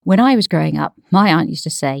When I was growing up, my aunt used to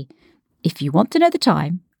say, if you want to know the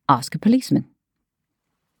time, ask a policeman.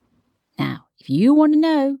 Now, if you want to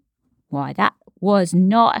know why that was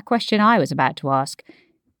not a question I was about to ask,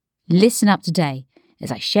 listen up today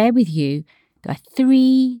as I share with you the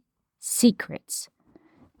 3 secrets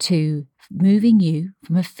to moving you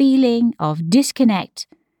from a feeling of disconnect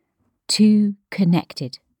to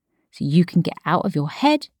connected, so you can get out of your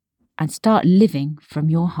head and start living from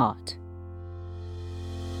your heart.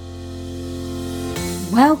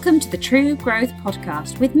 Welcome to the True Growth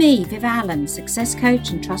Podcast with me, Viv Allen, success coach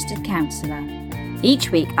and trusted counsellor.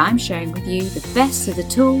 Each week I'm sharing with you the best of the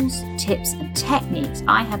tools, tips and techniques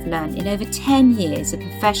I have learned in over 10 years of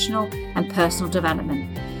professional and personal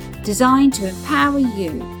development, designed to empower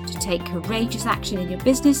you to take courageous action in your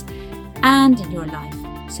business and in your life,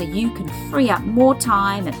 so you can free up more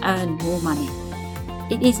time and earn more money.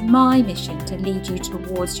 It is my mission to lead you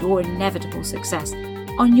towards your inevitable success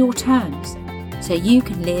on your terms, so you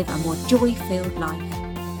can live a more joy-filled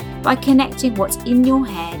life by connecting what's in your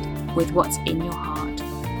head with what's in your heart.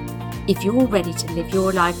 If you're ready to live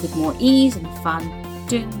your life with more ease and fun,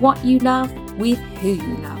 doing what you love with who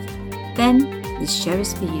you love, then this show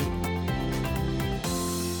is for you.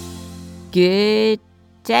 Good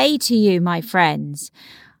day to you, my friends.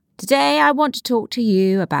 Today I want to talk to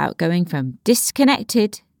you about going from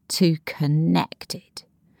disconnected to connected.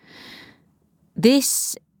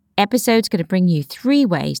 This episode's going to bring you 3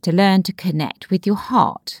 ways to learn to connect with your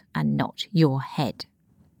heart and not your head.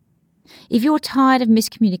 If you're tired of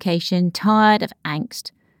miscommunication, tired of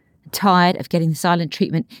angst, tired of getting the silent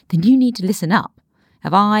treatment, then you need to listen up.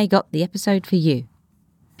 Have I got the episode for you?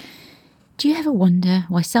 Do you ever wonder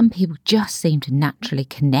why some people just seem to naturally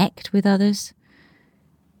connect with others?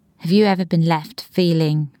 Have you ever been left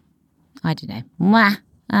feeling, mwah,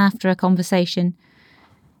 after a conversation?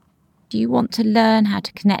 Do you want to learn how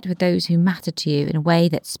to connect with those who matter to you in a way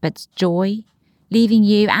that spreads joy, leaving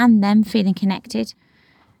you and them feeling connected?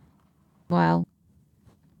 Well,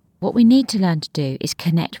 what we need to learn to do is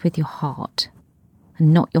connect with your heart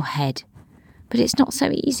and not your head. But it's not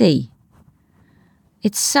so easy.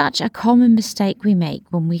 It's such a common mistake we make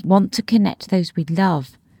when we want to connect to those we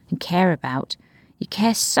love and care about. You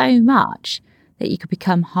care so much that you could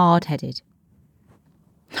become hard-headed.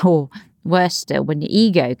 Or worse still, when your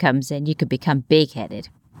ego comes in, you could become big-headed.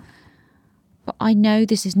 But I know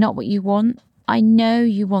this is not what you want. I know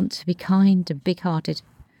you want to be kind and big-hearted.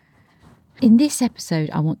 In this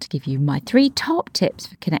episode, I want to give you my 3 top tips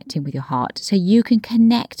for connecting with your heart so you can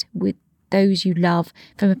connect with those you love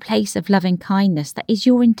from a place of loving kindness that is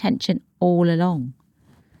your intention all along.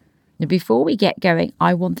 Now, before we get going,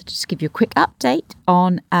 I wanted to just give you a quick update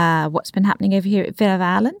on what's been happening over here at Viv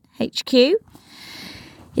Allen HQ.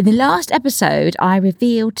 In the last episode, I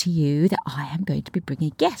revealed to you that I am going to be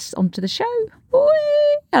bringing guests onto the show.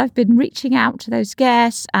 And I've been reaching out to those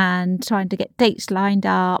guests and trying to get dates lined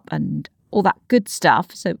up and all that good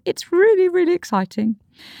stuff. So it's really, really exciting.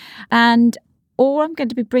 And what I'm going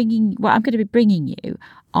to be bringing you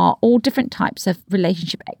are all different types of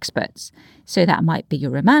relationship experts. So that might be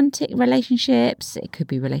your romantic relationships, it could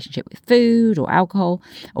be relationship with food or alcohol,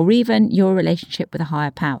 or even your relationship with a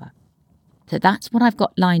higher power. So that's what I've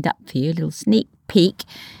got lined up for you, a little sneak peek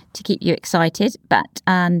to keep you excited.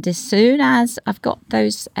 And as soon as I've got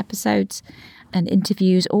those episodes and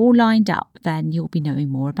interviews all lined up, then you'll be knowing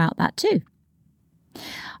more about that too.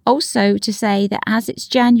 Also to say that as it's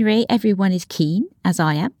January, everyone is keen, as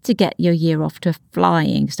I am, to get your year off to a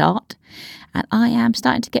flying start. And I am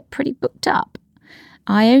starting to get pretty booked up.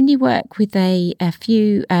 I only work with a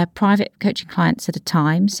few private coaching clients at a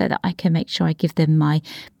time so that I can make sure I give them my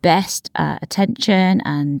best attention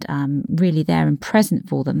and really there and present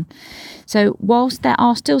for them. So whilst there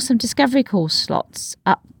are still some discovery course slots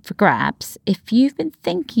up for grabs, if you've been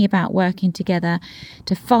thinking about working together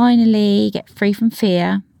to finally get free from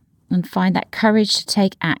fear and find that courage to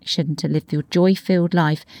take action to live your joy-filled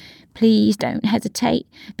life, please don't hesitate,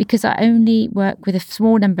 because I only work with a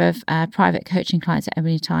small number of private coaching clients at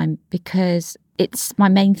any time because it's my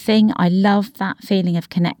main thing. I love that feeling of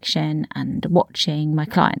connection and watching my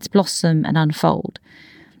clients blossom and unfold.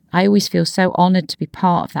 I always feel so honoured to be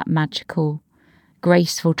part of that magical,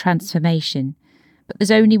 graceful transformation. But there's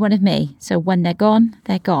only one of me, so when they're gone,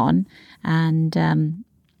 they're gone. And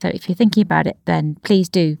so if you're thinking about it, then please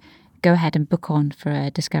do go ahead and book on for a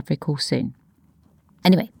discovery call soon.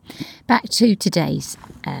 Anyway, back to today's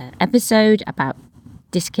episode about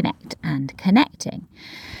disconnect and connecting.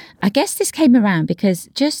 I guess this came around because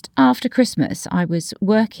just after Christmas, I was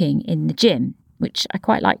working in the gym, which I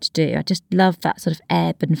quite like to do. I just love that sort of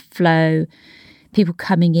ebb and flow, people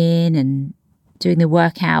coming in and doing the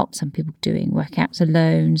workout, some people doing workouts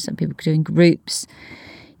alone, some people doing groups.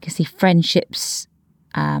 You can see friendships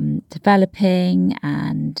developing,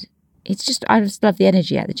 and I just love the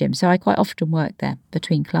energy at the gym. So I quite often work there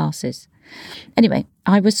between classes. Anyway,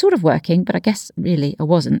 I was sort of working, but I guess really I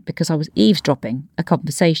wasn't, because I was eavesdropping a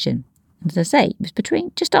conversation. As I say, it was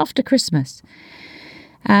just after Christmas.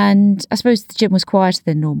 And I suppose the gym was quieter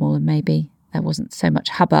than normal, and maybe there wasn't so much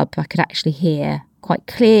hubbub. I could actually hear quite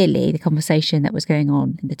clearly the conversation that was going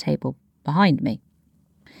on in the table behind me.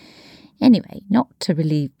 Anyway, not to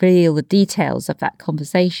really reveal the details of that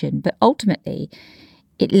conversation, but ultimately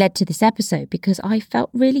it led to this episode because I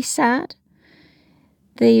felt really sad.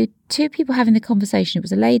 The two people having the conversation, it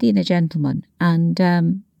was a lady and a gentleman, and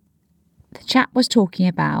the chap was talking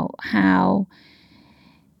about how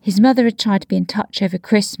his mother had tried to be in touch over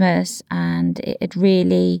Christmas, and it had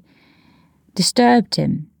really disturbed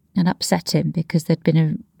him and upset him because there'd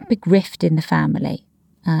been a big rift in the family,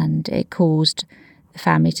 and it caused the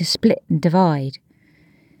family to split and divide.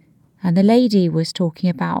 And the lady was talking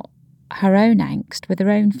about her own angst with her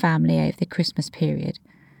own family over the Christmas period.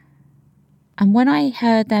 And when I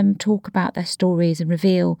heard them talk about their stories and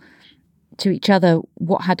reveal to each other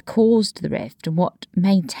what had caused the rift and what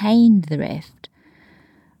maintained the rift,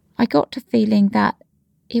 I got to feeling that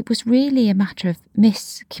it was really a matter of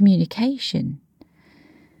miscommunication.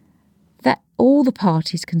 That all the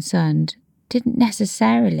parties concerned didn't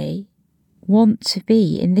necessarily want to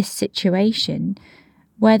be in this situation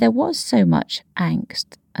where there was so much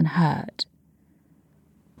angst and hurt.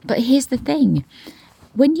 But here's the thing.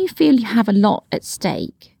 When you feel you have a lot at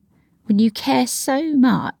stake, when you care so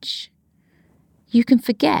much, you can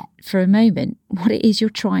forget for a moment what it is you're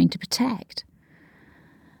trying to protect.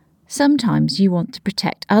 Sometimes you want to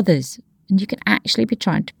protect others, and you can actually be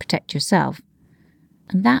trying to protect yourself.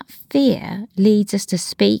 And that fear leads us to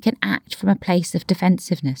speak and act from a place of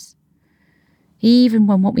defensiveness, even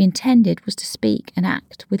when what we intended was to speak and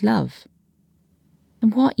act with love.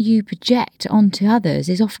 And what you project onto others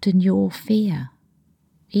is often your fear,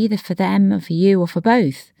 either for them or for you or for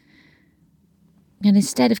both. And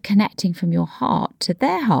instead of connecting from your heart to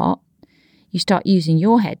their heart, you start using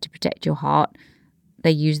your head to protect your heart.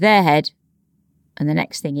 They use their head, and the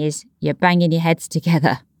next thing is you're banging your heads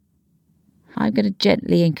together. I'm going to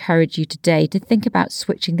gently encourage you today to think about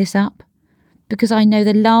switching this up, because I know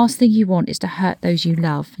the last thing you want is to hurt those you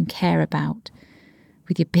love and care about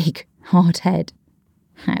with your big, hard head.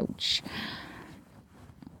 Ouch.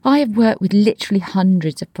 I have worked with literally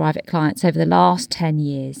hundreds of private clients over the last 10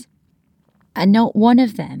 years, and not one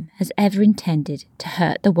of them has ever intended to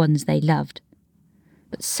hurt the ones they loved.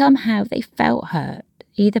 But somehow they felt hurt,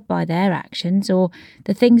 either by their actions or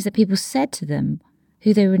the things that people said to them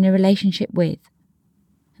who they were in a relationship with.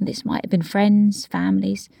 And this might have been friends,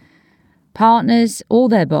 families, partners, or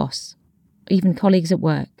their boss, even colleagues at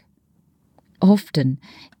work. Often,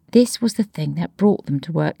 this was the thing that brought them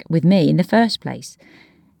to work with me in the first place,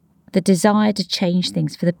 the desire to change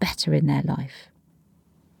things for the better in their life.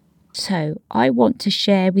 So I want to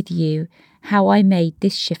share with you how I made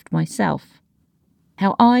this shift myself,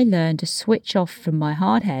 how I learned to switch off from my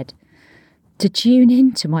hard head to tune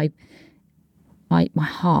into my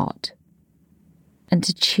heart and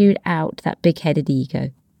to tune out that big-headed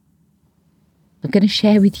ego. I'm going to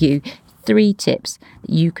share with you 3 tips that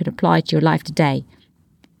you can apply to your life today,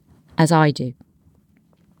 as I do.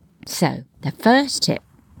 So, the first tip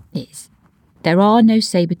is there are no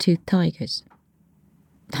saber-toothed tigers.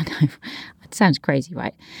 I know, it sounds crazy,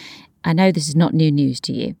 right? I know this is not new news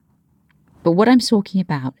to you. But what I'm talking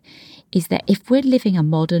about is that if we're living a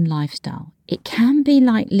modern lifestyle, it can be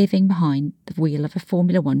like living behind the wheel of a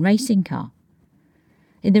Formula One racing car,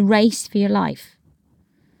 in the race for your life.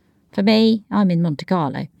 For me, I'm in Monte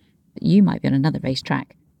Carlo, but you might be on another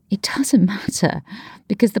racetrack. It doesn't matter,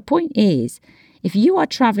 because the point is, if you are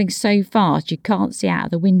travelling so fast you can't see out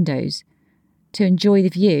of the windows to enjoy the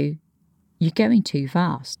view, you're going too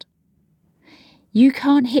fast. You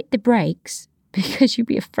can't hit the brakes because you'd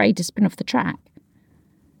be afraid to spin off the track.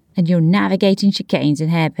 And you're navigating chicanes and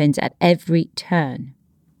hairpins at every turn.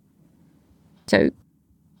 So,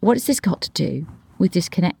 what has this got to do with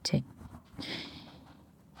disconnecting?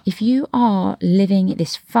 If you are living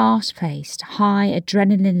this fast-paced, high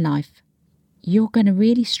adrenaline life, you're going to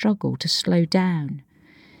really struggle to slow down.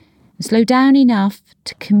 And slow down enough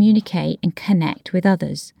to communicate and connect with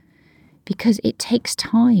others, because it takes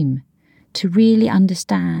time to really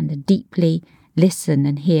understand and deeply listen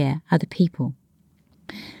and hear other people.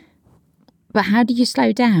 But how do you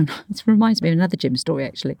slow down? This reminds me of another gym story,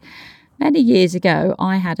 actually. Many years ago,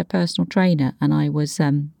 I had a personal trainer and I was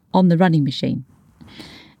on the running machine,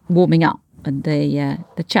 warming up. And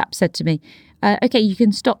the chap said to me, okay, you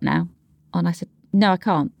can stop now. And I said, no, I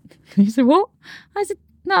can't. He said, what? I said,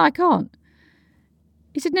 no, I can't.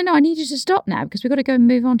 He said, no, I need you to stop now because we've got to go and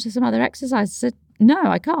move on to some other exercise. I said, no,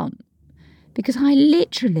 I can't. Because I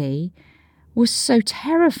literally was so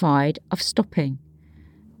terrified of stopping.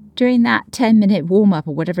 During that 10-minute warm-up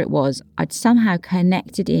or whatever it was, I'd somehow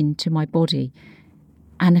connected into my body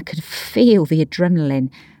and I could feel the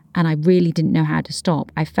adrenaline and I really didn't know how to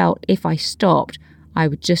stop. I felt if I stopped, I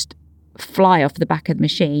would just fly off the back of the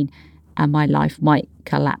machine and my life might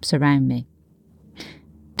collapse around me.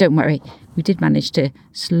 Don't worry, we did manage to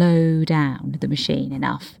slow down the machine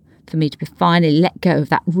enough for me to finally let go of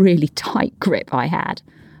that really tight grip I had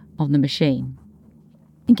on the machine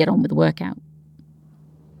and get on with the workout.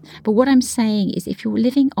 But what I'm saying is if you're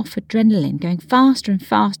living off adrenaline, going faster and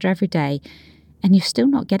faster every day, and you're still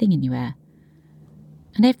not getting anywhere,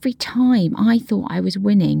 and every time I thought I was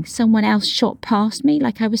winning, someone else shot past me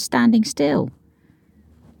like I was standing still.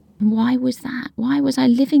 And why was that? Why was I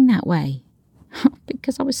living that way?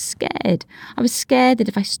 Because I was scared. I was scared that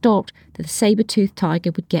if I stopped, that the saber-toothed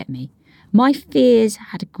tiger would get me. My fears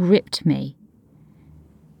had gripped me.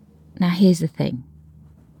 Now here's the thing.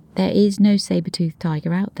 There is no saber-toothed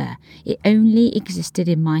tiger out there. It only existed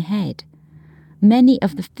in my head. Many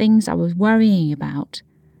of the things I was worrying about,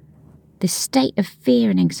 this state of fear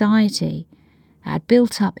and anxiety that had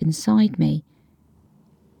built up inside me,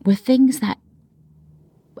 were things that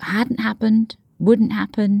hadn't happened, wouldn't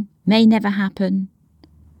happen, may never happen.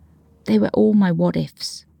 They were all my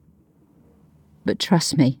what-ifs. But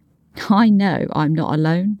trust me, I know I'm not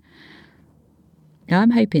alone.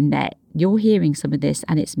 I'm hoping that you're hearing some of this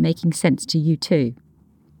and it's making sense to you too.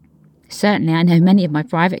 Certainly, I know many of my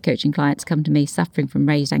private coaching clients come to me suffering from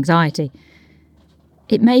raised anxiety.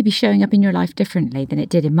 It may be showing up in your life differently than it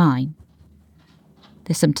did in mine.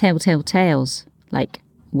 There's some telltale tales, like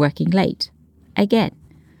working late, again.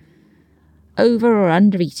 Over or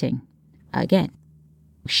under eating, again.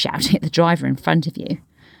 Shouting at the driver in front of you,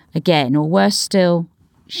 again. Or worse still,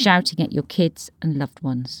 shouting at your kids and loved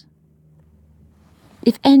ones.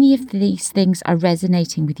 If any of these things are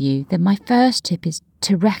resonating with you, then my first tip is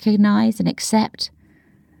to recognise and accept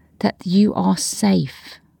that you are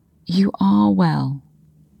safe. You are well.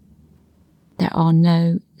 There are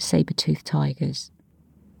no saber-toothed tigers.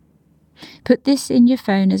 Put this in your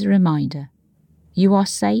phone as a reminder. You are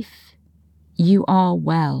safe. You are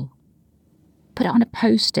well. Put it on a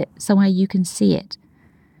post-it somewhere you can see it.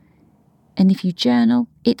 And if you journal,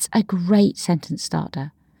 it's a great sentence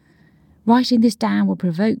starter. Writing this down will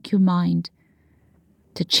provoke your mind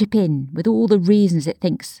to chip in with all the reasons it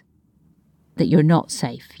thinks that you're not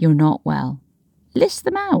safe, you're not well. List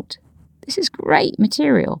them out. This is great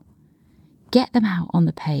material. Get them out on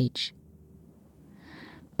the page.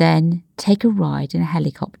 Then take a ride in a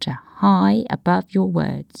helicopter high above your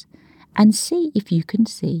words and see if you can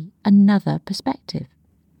see another perspective.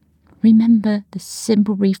 Remember the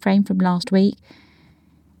simple reframe from last week?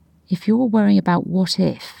 If you're worrying about what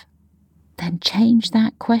if, then change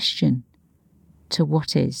that question to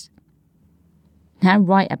what is. Now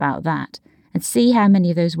write about that and see how many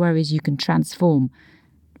of those worries you can transform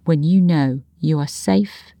when you know you are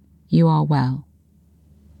safe, you are well.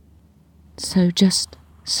 So just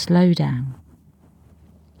slow down.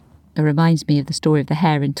 It reminds me of the story of the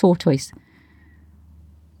hare and tortoise.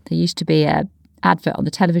 There used to be an advert on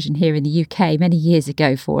the television here in the UK many years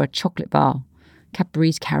ago for a chocolate bar,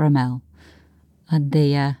 Cadbury's Caramel. And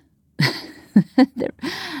the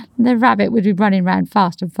rabbit would be running around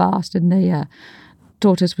fast and fast and the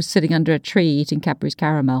tortoise was sitting under a tree eating Cadbury's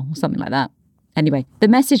Caramel or something like that. Anyway, the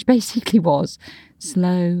message basically was,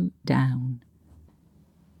 slow down.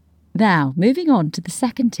 Now, moving on to the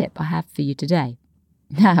second tip I have for you today.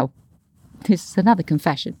 Now, this is another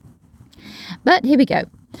confession. But here we go.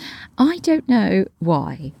 I don't know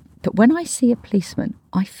why, but when I see a policeman,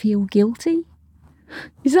 I feel guilty.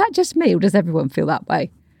 Is that just me or does everyone feel that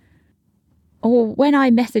way? Or when I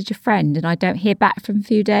message a friend and I don't hear back from a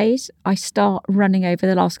few days, I start running over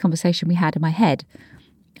the last conversation we had in my head.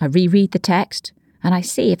 I reread the text and I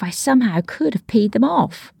see if I somehow could have peed them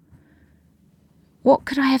off. What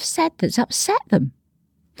could I have said that's upset them?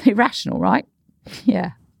 Irrational, right?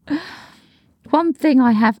 Yeah. One thing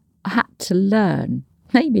I have had to learn,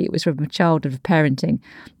 maybe it was from a childhood of parenting,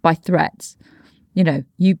 by threats. You know,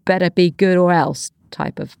 you better be good or else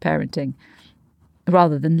type of parenting,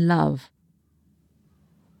 rather than love.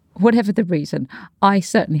 Whatever the reason, I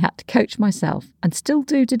certainly had to coach myself, and still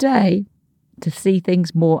do today, to see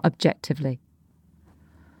things more objectively.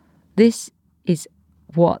 This is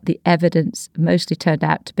what the evidence mostly turned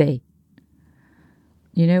out to be.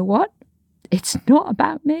 You know what? It's not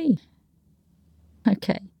about me.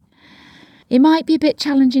 Okay. It might be a bit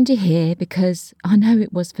challenging to hear because I know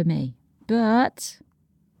it was for me, but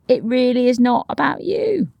it really is not about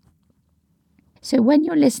you. So when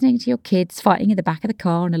you're listening to your kids fighting in the back of the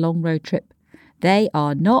car on a long road trip, they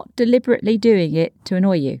are not deliberately doing it to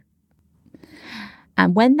annoy you.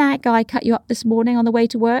 And when that guy cut you up this morning on the way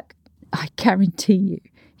to work, I guarantee you,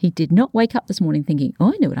 he did not wake up this morning thinking,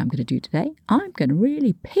 I know what I'm going to do today. I'm going to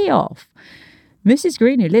really pee off Mrs.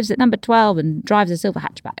 Green, who lives at number 12 and drives a silver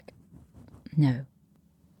hatchback. No.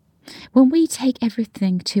 When we take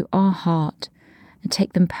everything to our heart and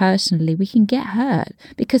take them personally, we can get hurt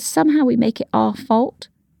because somehow we make it our fault.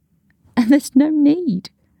 And there's no need.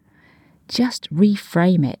 Just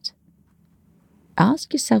reframe it.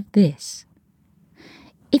 Ask yourself this.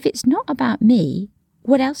 If it's not about me,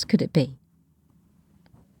 what else could it be?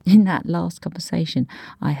 In that last conversation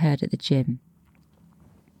I heard at the gym,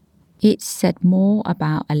 it said more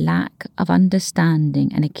about a lack of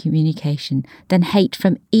understanding and a communication than hate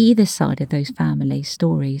from either side of those family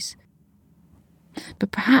stories.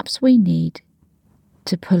 But perhaps we need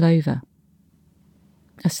to pull over.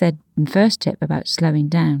 I said in the first tip about slowing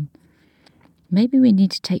down. Maybe we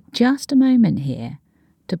need to take just a moment here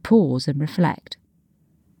to pause and reflect.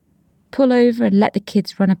 Pull over and let the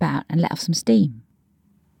kids run about and let off some steam.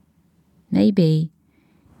 Maybe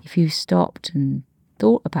if you stopped and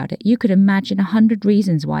thought about it, you could imagine 100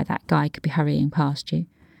 reasons why that guy could be hurrying past you.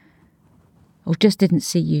 Or just didn't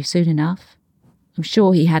see you soon enough. I'm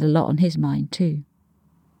sure he had a lot on his mind too.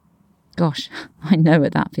 Gosh, I know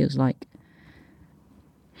what that feels like.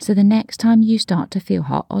 So the next time you start to feel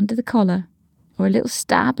hot under the collar or a little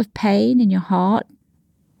stab of pain in your heart,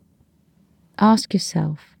 ask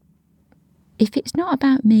yourself, if it's not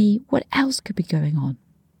about me, what else could be going on?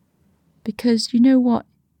 Because you know what?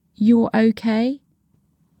 You're okay.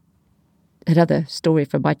 Another story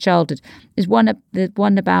from my childhood is the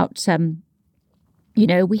one about,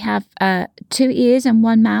 we have 2 ears and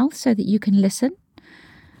 1 mouth so that you can listen.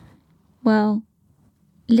 Well,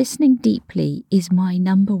 listening deeply is my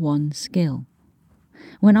number 1 skill.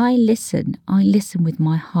 When I listen with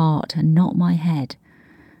my heart and not my head.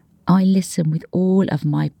 I listen with all of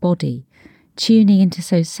my body, tuning into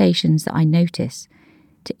sensations that I notice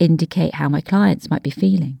to indicate how my clients might be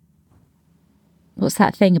feeling. What's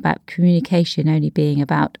that thing about communication only being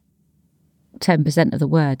about 10% of the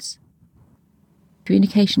words?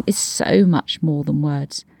 Communication is so much more than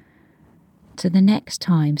words. So the next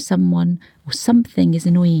time someone or something is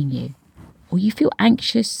annoying you, or you feel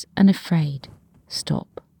anxious and afraid,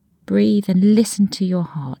 stop, breathe and listen to your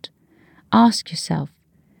heart. Ask yourself,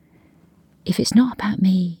 if it's not about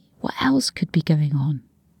me, what else could be going on?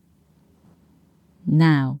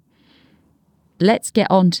 Now, let's get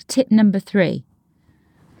on to tip number 3.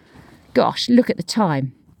 Gosh, look at the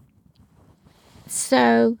time.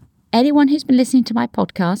 So, anyone who's been listening to my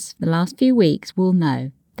podcast for the last few weeks will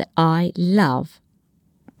know that I love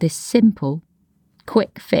this simple,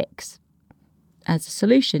 quick fix as a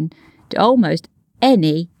solution to almost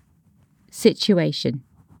any situation.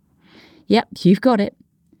 Yep, you've got it.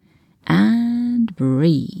 And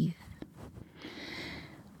breathe.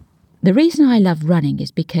 The reason I love running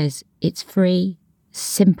is because it's free,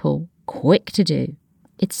 simple, quick to do.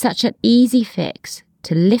 It's such an easy fix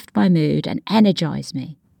to lift my mood and energise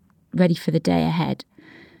me, ready for the day ahead.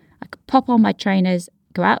 I could pop on my trainers,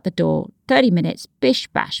 go out the door, 30 minutes, bish,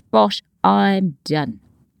 bash, bosh, I'm done.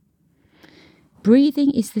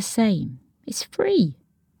 Breathing is the same. It's free.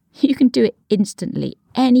 You can do it instantly,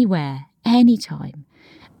 anywhere, anytime,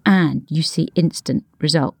 and you see instant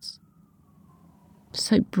results.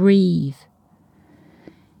 So breathe.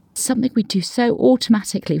 It's something we do so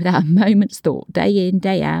automatically without a moment's thought, day in,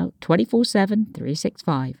 day out, 24/7,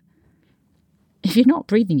 365. If you're not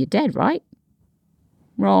breathing, you're dead, right?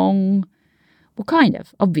 Wrong. Well, kind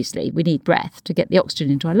of. Obviously, we need breath to get the oxygen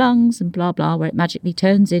into our lungs and blah, blah, where it magically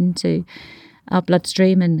turns into our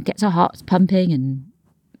bloodstream and gets our hearts pumping and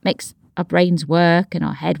makes our brains work and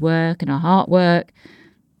our head work and our heart work.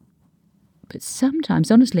 But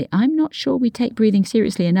sometimes, honestly, I'm not sure we take breathing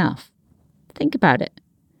seriously enough. Think about it.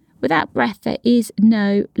 Without breath, there is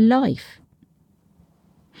no life.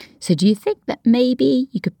 So do you think that maybe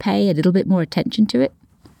you could pay a little bit more attention to it?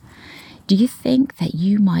 Do you think that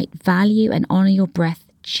you might value and honour your breath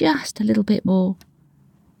just a little bit more?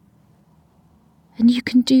 And you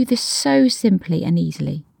can do this so simply and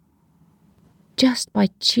easily, just by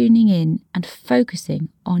tuning in and focusing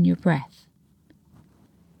on your breath.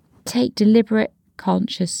 Take deliberate,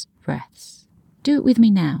 conscious breaths. Do it with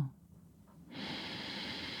me now.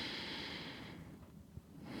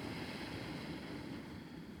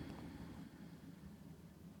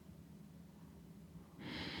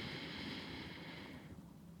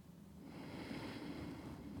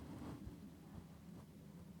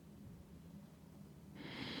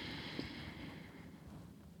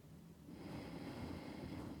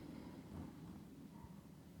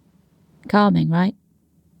 Calming, right?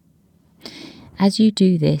 As you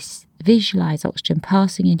do this, visualize oxygen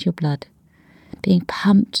passing into your blood, being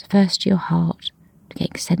pumped first to your heart,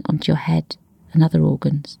 getting sent onto your head and other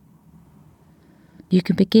organs. You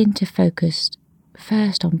can begin to focus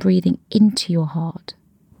first on breathing into your heart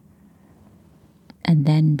and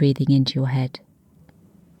then breathing into your head.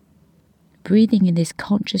 Breathing in this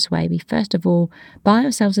conscious way, we first of all buy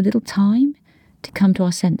ourselves a little time to come to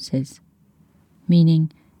our senses, meaning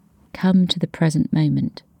come to the present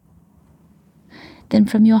moment. Then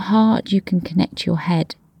from your heart you can connect to your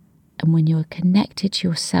head, and when you're connected to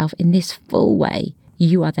yourself in this full way,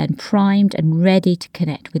 you are then primed and ready to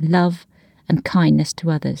connect with love and kindness to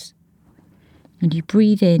others. And you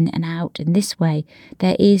breathe in and out in this way,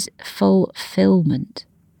 there is fulfillment.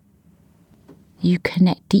 You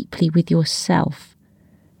connect deeply with yourself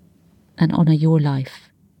and honour your life.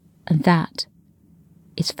 And that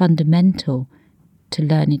is fundamental to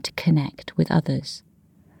learning to connect with others.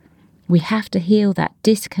 We have to heal that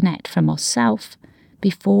disconnect from ourselves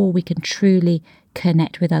before we can truly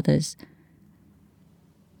connect with others.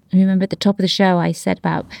 Remember at the top of the show I said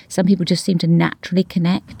about some people just seem to naturally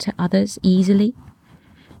connect to others easily?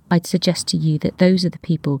 I'd suggest to you that those are the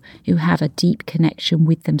people who have a deep connection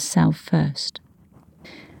with themselves first.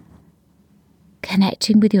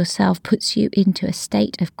 Connecting with yourself puts you into a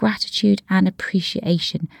state of gratitude and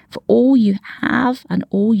appreciation for all you have and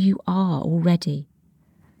all you are already.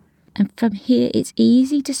 And from here it's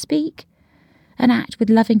easy to speak and act with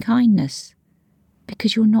loving kindness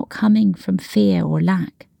because you're not coming from fear or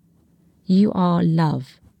lack. You are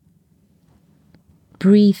love.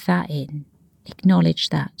 Breathe that in. Acknowledge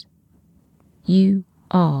that. You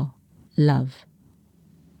are love.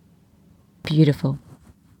 Beautiful.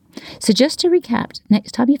 So just to recap,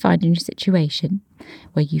 next time you find in a situation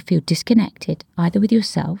where you feel disconnected, either with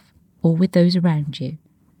yourself or with those around you,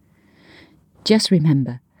 just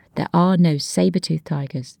remember there are no saber-toothed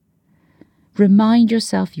tigers. Remind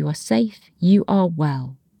yourself you are safe, you are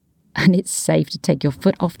well, and it's safe to take your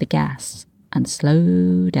foot off the gas and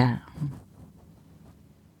slow down.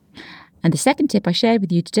 And the second tip I shared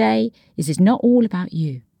with you today is it's not all about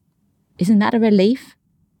you. Isn't that a relief?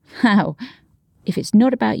 How? If it's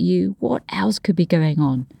not about you, what else could be going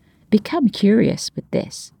on? Become curious with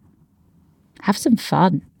this. Have some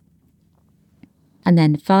fun. And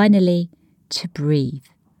then finally, to breathe.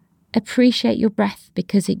 Appreciate your breath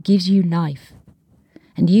because it gives you life.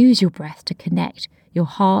 And use your breath to connect your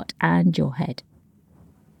heart and your head.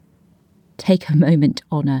 Take a moment to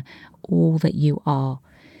honour all that you are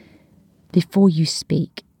before you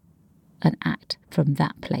speak and act from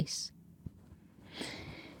that place.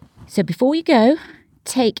 So before you go,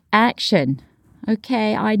 take action.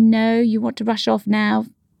 Okay, I know you want to rush off now.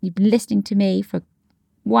 You've been listening to me for,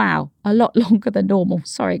 a lot longer than normal.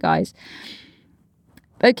 Sorry, guys.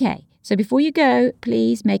 Okay, so before you go,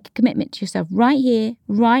 please make a commitment to yourself right here,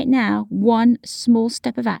 right now, one small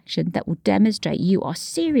step of action that will demonstrate you are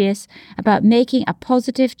serious about making a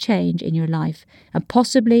positive change in your life and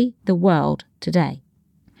possibly the world today.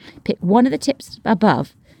 Pick one of the tips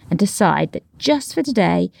above and decide that just for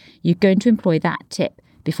today, you're going to employ that tip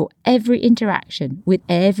before every interaction with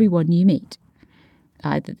everyone you meet.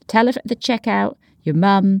 Either the teller at the checkout, your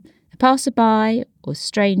mum, a passerby, or a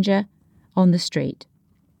stranger on the street.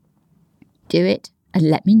 Do it and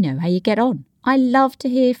let me know how you get on. I love to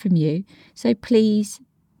hear from you, so please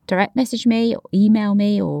direct message me or email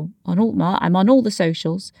me or I'm on all the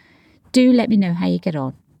socials. Do let me know how you get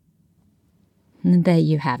on. And there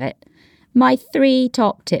you have it. My 3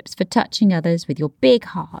 top tips for touching others with your big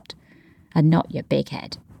heart and not your big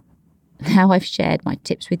head. Now I've shared my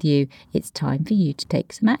tips with you, it's time for you to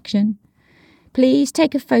take some action. Please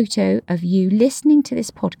take a photo of you listening to this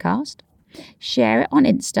podcast, share it on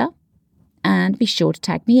Insta, and be sure to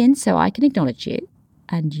tag me in so I can acknowledge you.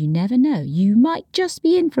 And you never know, you might just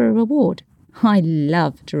be in for a reward. I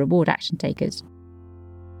love to reward action takers.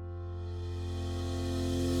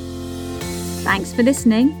 Thanks for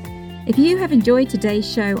listening. If you have enjoyed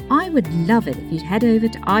today's show, I would love it if you'd head over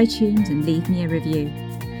to iTunes and leave me a review.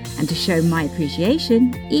 And to show my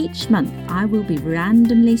appreciation, each month I will be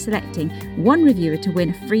randomly selecting one reviewer to win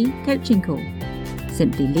a free coaching call.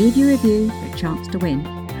 Simply leave your review for a chance to win.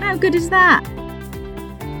 How good is that?